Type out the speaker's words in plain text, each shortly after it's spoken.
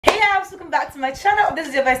Guys, welcome back to my channel. If this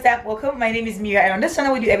is your first time, welcome. My name is Mira, and on this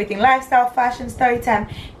channel we do everything lifestyle, fashion, story time,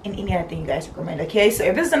 and any other thing you guys recommend. Okay, so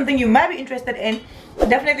if this is something you might be interested in,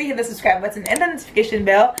 definitely hit the subscribe button and the notification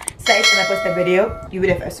bell so when I post a video you'll be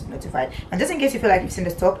the first to be notified. And just in case you feel like you've seen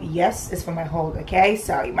this top, yes, it's for my haul. Okay,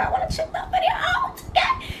 so you might want to check that video out.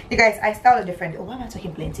 Okay, you guys, I styled a different. Oh, why am I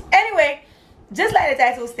talking plenty? Anyway, just like the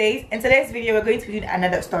title states, in today's video we're going to be doing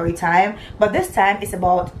another story time, but this time it's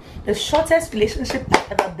about the shortest relationship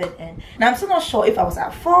I've ever been in. Now I'm still not sure if I was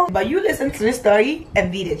at fault, but you listen to this story and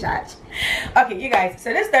be the judge. Okay, you guys,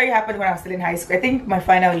 so this story happened when I was still in high school. I think my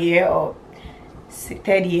final year or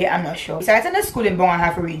third year, I'm not sure. So I attended school in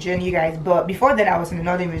Hahaha region, you guys, but before that I was in the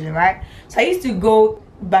northern region, right? So I used to go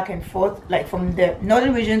back and forth, like from the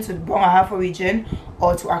northern region to Hahaha region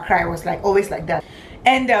or to Accra. It was like always like that.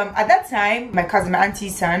 And at that time, my cousin, my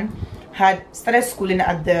auntie's son, had started schooling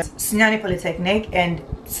at the Sunyani Polytechnic, and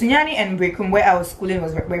Sunyani and Brekum, where I was schooling,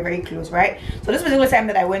 was very, very close, right? So this particular time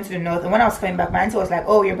that I went to the north, and when I was coming back, my auntie was like,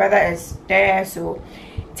 "Oh, your brother is there, so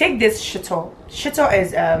take this shito." Shito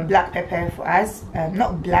is black pepper for us,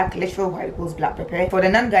 not black, literal white equals black pepper. For the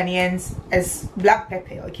non-Ghanaians, is black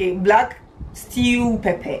pepper, okay? Black stew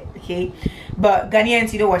pepper, okay? But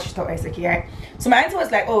Ghanaians, you know what shito is, okay, right? So my auntie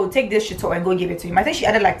was like, "Oh, take this shito and go give it to him." I think she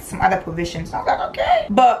added like some other provisions. I was like, okay.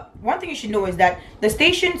 But one thing you should know is that the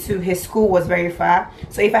station to his school was very far.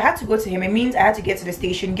 So if I had to go to him, it means I had to get to the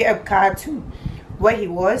station, get a car to where he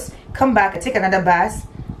was, come back and take another bus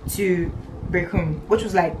to Brekum, which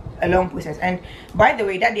was like a long process. And by the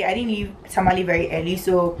way, that day I didn't leave Tamale very early,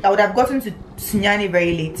 so I would have gotten to Sunyani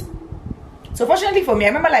very late. So fortunately for me, I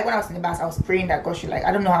remember like when I was in the bus, I was praying that gosh, like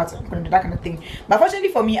I don't know how to do that kind of thing. But fortunately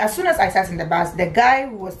for me, as soon as I sat in the bus, the guy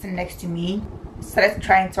who was sitting next to me started to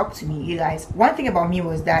try and talk to me. You guys, one thing about me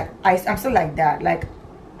was that I'm still like that. Like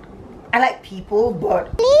I like people,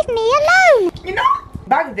 but leave me alone. You know,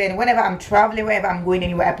 back then, whenever I'm traveling, wherever I'm going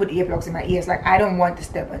anywhere, I put earplugs in my ears. Like I don't want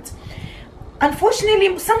disturbance.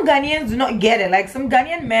 Unfortunately, some Ghanaians do not get it. Like some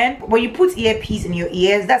Ghanaian men, when you put earpiece in your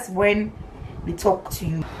ears, that's when they talk to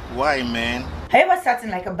you. Why, man? Have you ever sat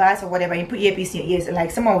in like a bus or whatever and you put earpiece in your ears and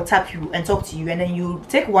like someone will tap you and talk to you, and then you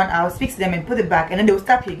take one out, speak to them and put it back, and then they will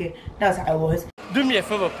tap you again? That's how I was. Do me a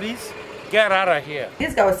favor, please. Get out of here.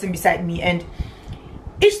 This guy was sitting beside me, and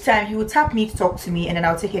each time he would tap me to talk to me, and then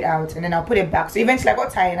I'll take it out and then I'll put it back. So eventually I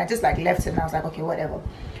got tired and I just like left it, and I was like, okay, whatever.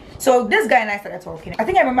 So this guy and I started talking. I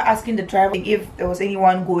think I remember asking the driver if there was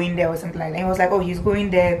anyone going there or something like that. And he was like, oh, he's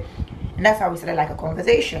going there. And that's how we started like a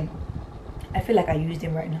conversation. I feel like I used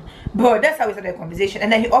him right now, but that's how we started a conversation.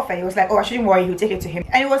 And then he offered, he was like, oh, I shouldn't worry, he'll take it to him.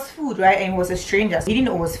 And it was food, right? And it was a stranger, so he didn't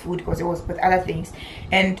know it was food because it was with other things.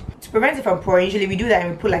 And to prevent it from pouring, usually we do that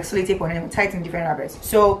and we put like solid tape on it and we tie it in different wrappers.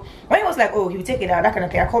 So when he was like, oh, he'll take it out, that kind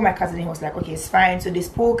of thing, I called my cousin and he was like, okay, it's fine. So they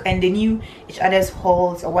spoke and they knew each other's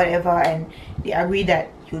halls or whatever, and they agreed that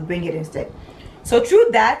he would bring it instead. So through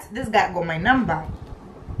that, this guy got my number.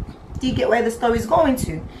 Do you get where the story is going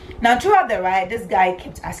to? Now throughout the ride, this guy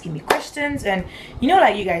kept asking me questions, and you know,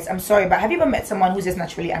 like, you guys, I'm sorry, but have you ever met someone who's just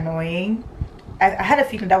naturally annoying? I had a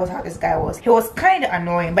feeling that was how this guy was. He was kind of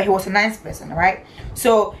annoying, but he was a nice person, right?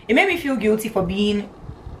 So it made me feel guilty for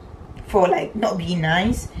like not being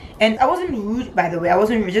nice. And I wasn't rude, by the way. I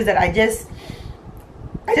wasn't rude, just that I just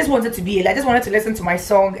wanted to be, I just wanted to listen to my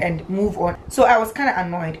song and move on. So I was kind of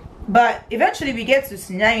annoyed. But eventually we get to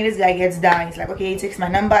Sunyani, this guy gets down, he's like, okay, he takes my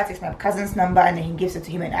number, takes my cousin's number, and then he gives it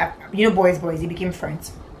to him, and you know, boys, he became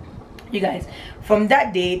friends. You guys, from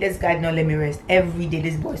that day, this guy did not let me rest. Every day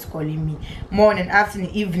this boy is calling me, morning,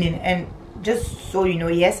 afternoon, evening. And just so you know,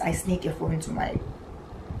 yes, I sneak a phone into my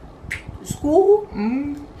school.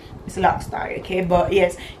 It's a long story, okay? But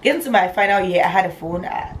yes, getting to my final year, I had a phone,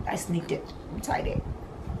 I sneaked it inside it.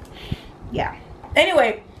 Yeah,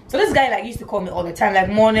 anyway, so this guy like used to call me all the time, like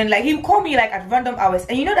morning, like he would call me like at random hours.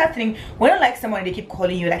 And you know that thing when you like someone and they keep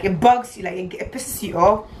calling you, like it bugs you, like it pisses you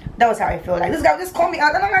off. That was how I felt. Like this guy would just call me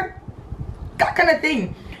out and I'm like, that kind of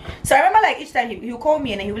thing. So I remember like each time he would call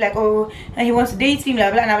me and then he would be like, oh, and he wants to date me,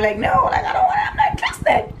 blah blah, and I'm like, no, like I don't want, I'm not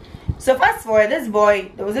interested. So fast forward, this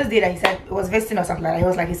boy, there was this day that he said it was visiting or something like that. He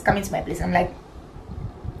was like, he's coming to my place. I'm like,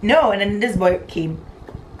 no. And then this boy came.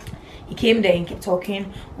 He came there and kept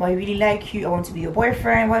talking. Well, I really like you, I want to be your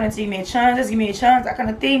boyfriend, why don't you give me a chance, just give me a chance, that kind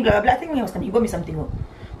of thing, blah blah. I think when he was coming, he brought me something. Did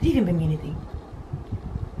he even bring me anything?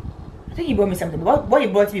 I think he brought me something. But what he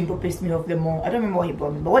brought me pissed me off the more. I don't remember what he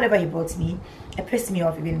brought me, but whatever he brought me, it pissed me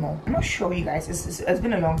off even more. I'm not sure, you guys, it's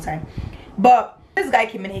been a long time. But this guy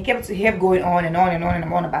came in, he kept going on and on and on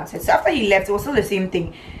and on about it. So after he left, it was still the same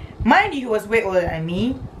thing. Mind you, he was way older than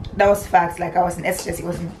me. That was facts. Like I was in SHS, he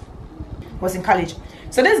was in college.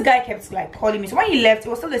 So this guy kept like calling me. So when he left, it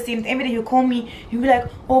was still the same thing. Every day he'd call me, he'd be like,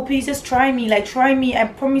 oh please just try me, like try me, I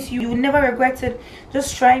promise you, you will never regret it,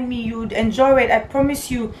 just try me, you'd enjoy it, I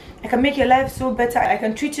promise you, I can make your life so better, I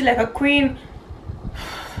can treat you like a queen.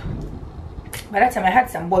 By that time I had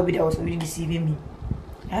some boy that was really deceiving me.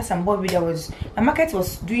 I had some boy that was, my market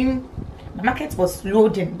was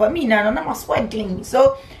loading, but me now I'm not sweating,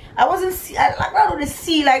 so I wasn't like I don't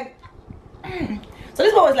see like so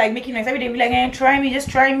this boy was like making nice every day, be like, hey, try me, just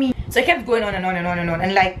try me. So it kept going on and on and on and on.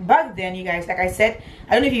 And like back then, you guys, like I said,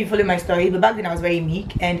 I don't know if you follow my story, but back then I was very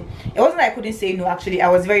meek, and it wasn't that I couldn't say no. Actually,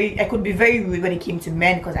 I could be very rude when it came to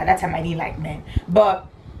men, because at that time I didn't like men. But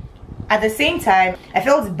at the same time, I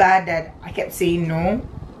felt bad that I kept saying no.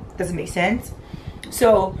 Doesn't make sense.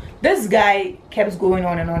 So this guy kept going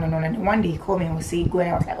on and on and on, and one day he called me and was saying go,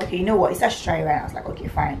 and I was like, okay, you know what, it's just try, right? I was like, okay,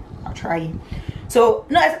 fine, I'll try you. So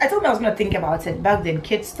no, I told him I was gonna think about it. Back then,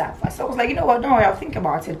 kid stuff. So I was like, you know what, don't worry, I'll think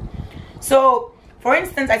about it. So for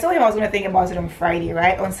instance, I told him I was gonna think about it on Friday,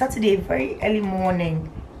 right? On Saturday, very early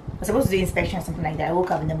morning, I was supposed to do inspection or something like that. I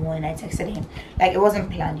woke up in the morning, I texted him. Like, it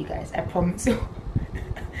wasn't planned, you guys, I promise.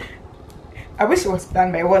 I wish it was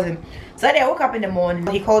planned, but it wasn't. So I woke up in the morning,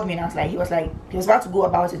 he called me, and I was like, he was about to go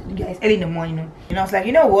about it, you guys, early in the morning, you know? And I was like,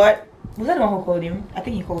 you know what, was that the one who called him? I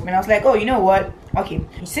think he called me, and I was like, oh, you know what, okay,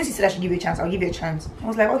 since he said I should give you a chance, I'll give you a chance. I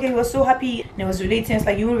was like, okay, he was so happy, and it was relating, it's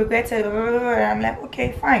like, you will regret it, and I'm like,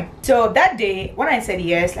 okay, fine. So that day, when I said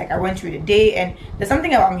yes, like, I went through the day, and there's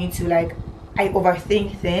something about me too, like, I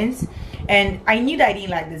overthink things, and I knew that I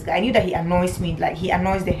didn't like this guy. I knew that he annoys me, like, he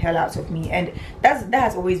annoys the hell out of me, and that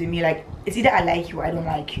has always been me. Like, it's either I like you or I don't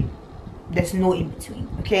like you. There's no in between,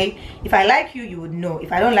 okay? If I like you, you would know.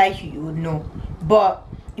 If I don't like you, you would know. But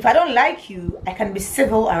if I don't like you, I can be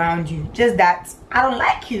civil around you. Just that I don't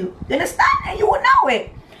like you. You understand? And you would know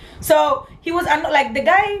it. So he was like, the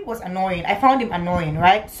guy was annoying. I found him annoying,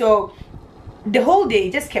 right? So the whole day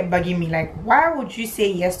he just kept bugging me, like, why would you say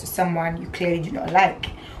yes to someone you clearly do not like?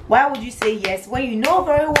 Why would you say yes when you know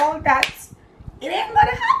very well that it ain't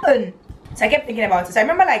gonna happen? So I kept thinking about it. So I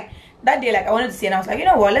remember, like, that day, like, I wanted to say, and I was like, you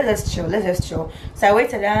know what, let's just chill. So I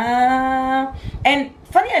waited, and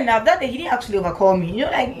funny enough, that day he didn't actually overcall me. You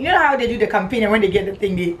know, like, you know how they do the campaign, and when they get the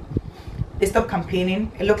thing, they stop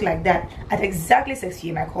campaigning. It looked like that. At exactly 6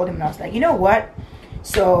 p.m. I called him, and I was like, you know what,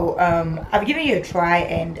 so I've given you a try,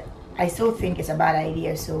 and I still think it's a bad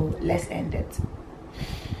idea, so let's end it.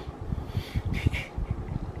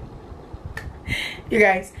 You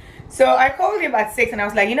guys, so I called him at 6, and I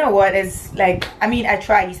was like, you know what, it's like, I mean, I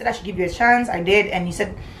tried. He said I should give you a chance, I did, and he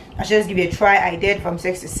said I should just give you a try, I did, from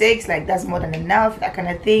 6 to 6, like, that's more than enough, that kind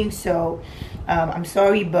of thing. So I'm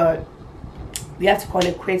sorry, but we have to call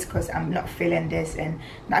it quits, because I'm not feeling this and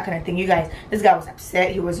that kind of thing. You guys, this guy was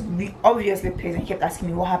upset. He was obviously pissed, and he kept asking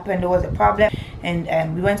me what happened, what was the problem,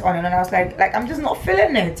 and we went on and on. I was like, I'm just not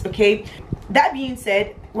feeling it, okay? That being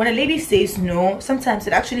said, when a lady says no, sometimes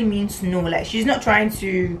it actually means no. Like, she's not trying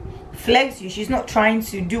to flex you, she's not trying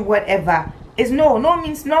to do whatever. It's no. No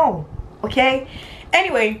means no, okay?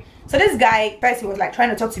 Anyway, so this guy first, he was like trying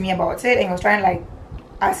to talk to me about it, and he was trying to like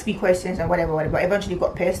ask me questions and whatever, but eventually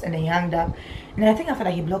got pissed, and then he hung up, and then I think after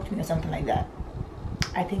that he blocked me or something like that.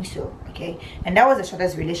 I think so, okay? And that was the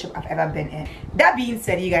shortest relationship I've ever been in. That being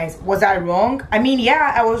said, you guys, was I wrong? I mean,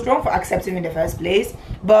 yeah, I was wrong for accepting him in the first place,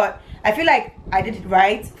 but I feel like I did it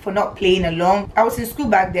right for not playing along. I was in school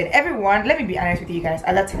back then. Everyone, let me be honest with you guys,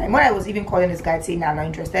 at that time, when I was even calling this guy saying, nah, I'm not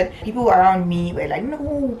interested, people around me were like,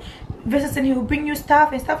 no, visiting, he will bring you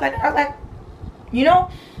stuff and stuff like that. I was like, you know,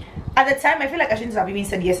 at the time, I feel like I shouldn't have even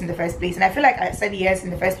said yes in the first place. And I feel like I said yes in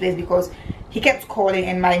the first place because he kept calling,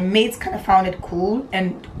 and my mates kind of found it cool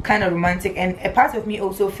and kind of romantic, and a part of me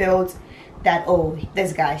also felt that, oh,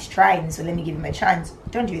 this guy's trying, so let me give him a chance.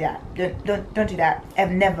 Don't do that. Don't do that.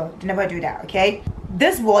 Never do that, okay?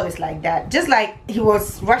 This world is like that. Just like he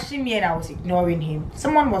was rushing me and I was ignoring him,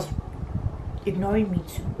 someone was ignoring me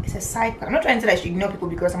too. It's a cycle. I'm not trying to say that you should ignore people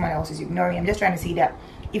because someone else is ignoring. I'm just trying to say that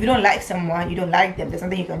if you don't like someone, you don't like them, there's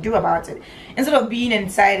something you can do about it, instead of being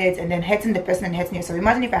inside it and then hurting the person and hurting yourself.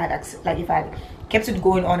 Imagine if I had kept it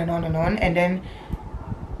going on and on and on, and then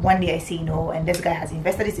one day I say no, and this guy has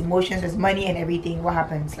invested his emotions, his money and everything. What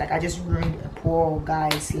happens? Like, I just ruined a poor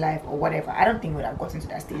guy's life or whatever. I don't think we would have gotten to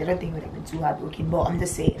that stage. I don't think we would have been too hardworking, but I'm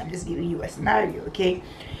just saying, I'm just giving you a scenario, okay?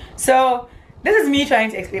 So this is me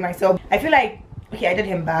trying to explain myself. I feel like, okay, I did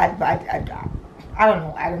him bad, but I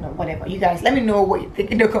don't know, whatever. You guys, let me know what you think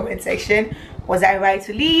in the comment section. Was I right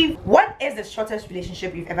to leave? What is the shortest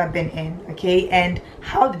relationship you've ever been in, okay? And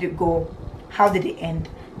how did it go? How did it end?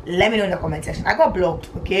 let me know in the comment section. I got blocked,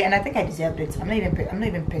 okay, and I think I deserved it. I'm not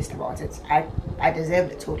even pissed about it. I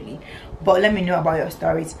deserved it totally. But let me know about your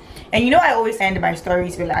stories. And you know, I always end my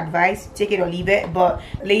stories with advice, take it or leave it. But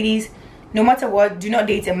ladies, no matter what, do not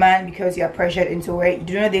date a man because you are pressured into it.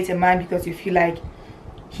 Do not date a man because you feel like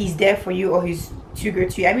he's there for you or he's too good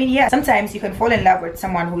to you. I mean, yeah, sometimes you can fall in love with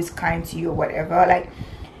someone who is kind to you or whatever. Like,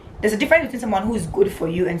 there's a difference between someone who is good for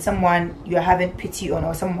you and someone you're having pity on,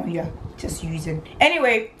 or someone you're just using.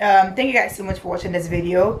 Anyway, thank you guys so much for watching this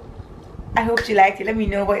video. I hope you liked it. Let me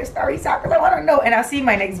know what your stories are, because I want to know. And I'll see you in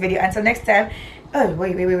my next video. Until next time. Oh,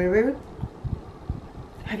 wait.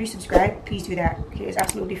 Have you subscribed? Please do that. Okay, it's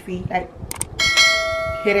absolutely free. Like,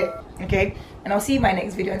 hit it. Okay, and I'll see you in my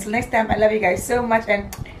next video. Until next time, I love you guys so much,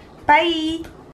 and bye.